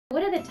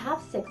are the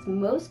top 6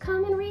 most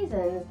common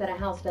reasons that a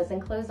house doesn't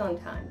close on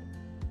time.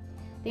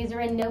 These are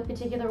in no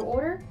particular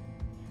order,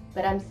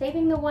 but I'm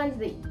saving the ones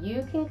that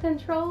you can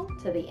control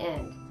to the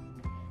end.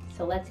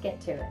 So let's get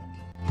to it.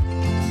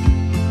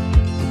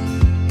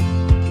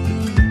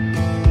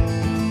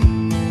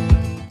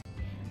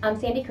 I'm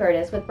Sandy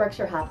Curtis with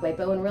Berkshire Hathaway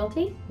Bowen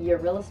Realty, your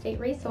real estate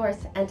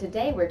resource, and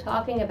today we're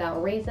talking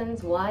about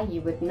reasons why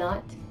you would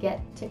not get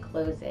to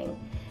closing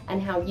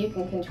and how you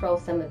can control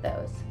some of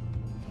those.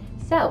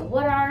 So,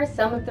 what are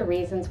some of the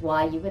reasons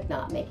why you would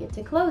not make it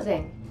to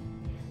closing?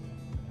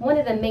 One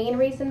of the main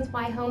reasons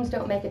why homes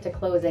don't make it to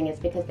closing is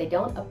because they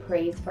don't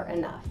appraise for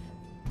enough.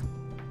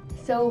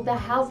 So the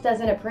house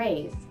doesn't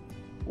appraise.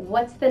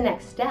 What's the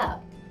next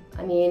step?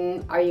 I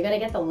mean, are you going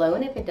to get the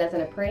loan if it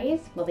doesn't appraise?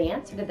 Well, the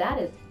answer to that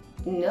is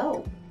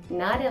no,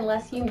 not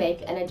unless you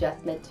make an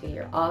adjustment to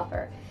your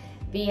offer.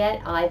 Be it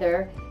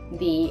either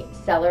the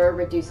seller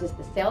reduces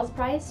the sales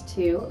price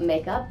to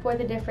make up for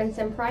the difference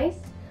in price,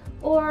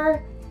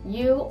 or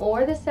you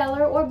or the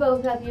seller or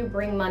both of you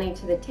bring money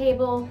to the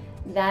table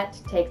that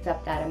takes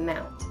up that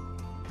amount.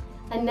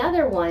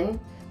 Another one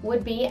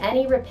would be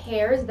any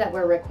repairs that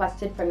were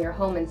requested from your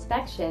home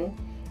inspection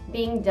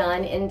being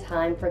done in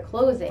time for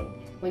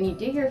closing. When you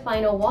do your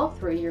final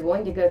walkthrough, you're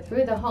going to go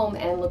through the home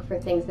and look for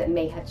things that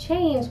may have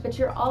changed, but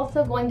you're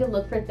also going to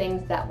look for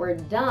things that were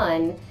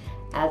done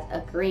as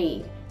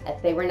agreed.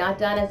 If they were not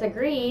done as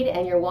agreed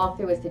and your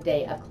walkthrough is the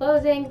day of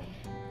closing,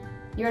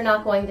 you're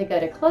not going to go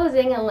to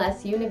closing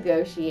unless you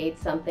negotiate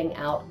something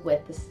out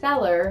with the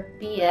seller,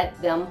 be it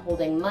them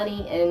holding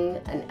money in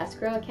an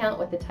escrow account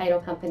with the title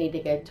company to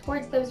go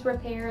towards those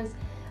repairs,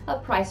 a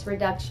price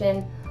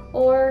reduction,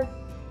 or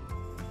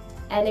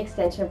an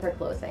extension for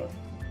closing.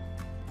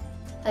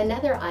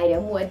 Another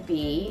item would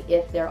be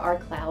if there are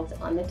clouds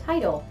on the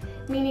title,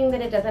 meaning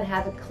that it doesn't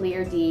have a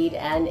clear deed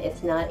and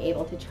it's not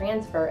able to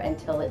transfer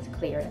until it's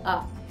cleared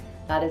up.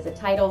 That is a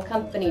title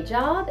company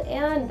job,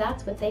 and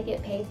that's what they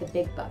get paid the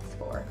big bucks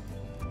for.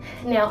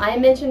 Now, I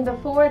mentioned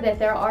before that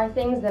there are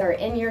things that are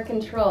in your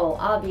control.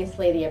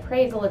 Obviously, the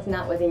appraisal is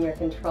not within your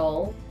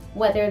control.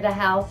 Whether the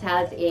house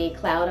has a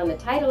cloud on the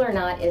title or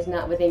not is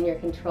not within your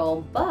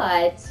control,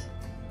 but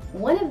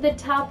one of the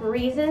top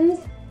reasons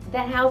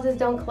that houses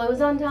don't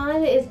close on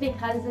time is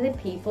because the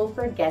people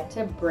forget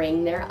to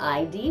bring their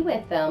ID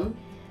with them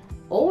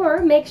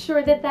or make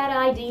sure that that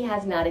ID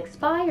has not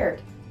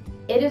expired.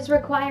 It is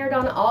required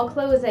on all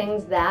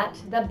closings that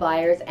the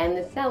buyers and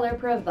the seller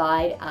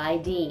provide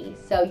ID.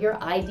 So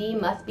your ID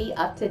must be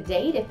up to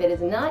date. If it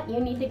is not, you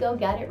need to go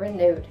get it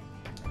renewed.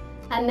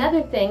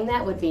 Another thing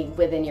that would be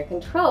within your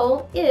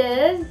control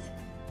is,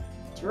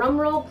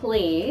 drumroll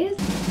please,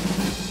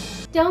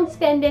 don't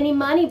spend any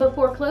money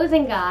before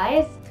closing,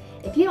 guys.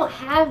 If you don't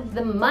have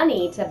the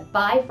money to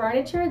buy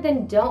furniture,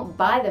 then don't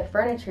buy the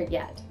furniture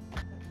yet.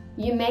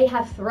 You may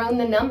have thrown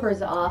the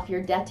numbers off.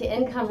 Your debt to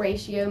income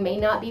ratio may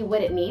not be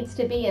what it needs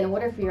to be in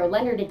order for your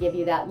lender to give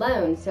you that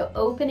loan. So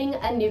opening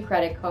a new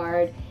credit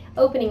card,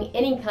 opening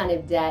any kind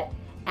of debt,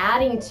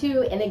 adding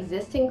to an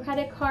existing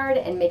credit card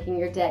and making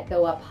your debt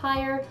go up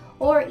higher,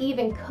 or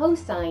even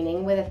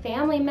co-signing with a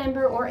family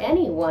member or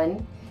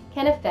anyone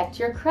can affect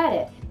your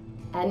credit.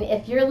 And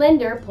if your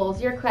lender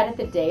pulls your credit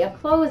the day of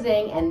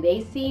closing and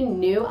they see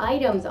new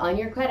items on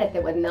your credit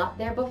that were not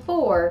there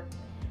before,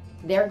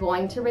 they're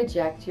going to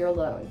reject your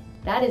loan.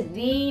 That is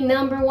the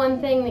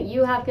 #1 thing that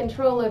you have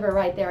control over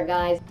right there,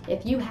 guys.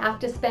 If you have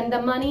to spend the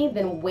money,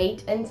 then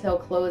wait until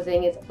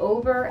closing is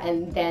over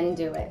and then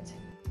do it.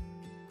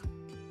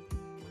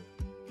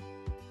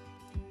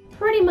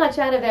 Pretty much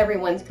out of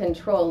everyone's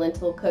control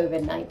until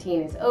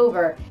COVID-19 is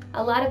over.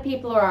 A lot of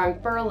people are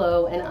on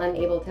furlough and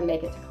unable to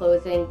make it to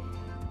closing.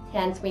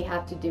 Hence, we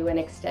have to do an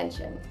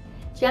extension.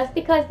 Just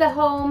because the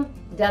home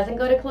doesn't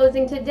go to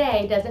closing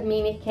today doesn't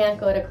mean it can't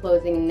go to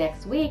closing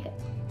next week,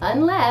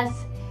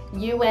 unless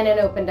you went and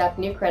opened up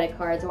new credit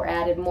cards or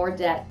added more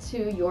debt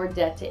to your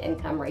debt to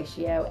income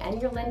ratio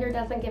and your lender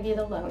doesn't give you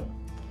the loan.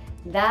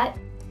 That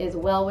is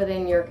well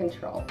within your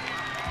control.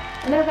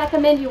 I'm going to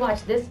recommend you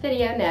watch this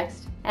video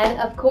next. And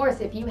of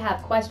course, if you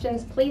have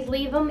questions, please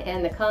leave them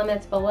in the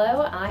comments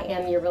below. I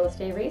am your real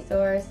estate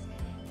resource,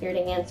 here to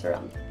answer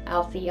them.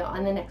 I'll see you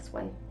on the next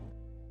one.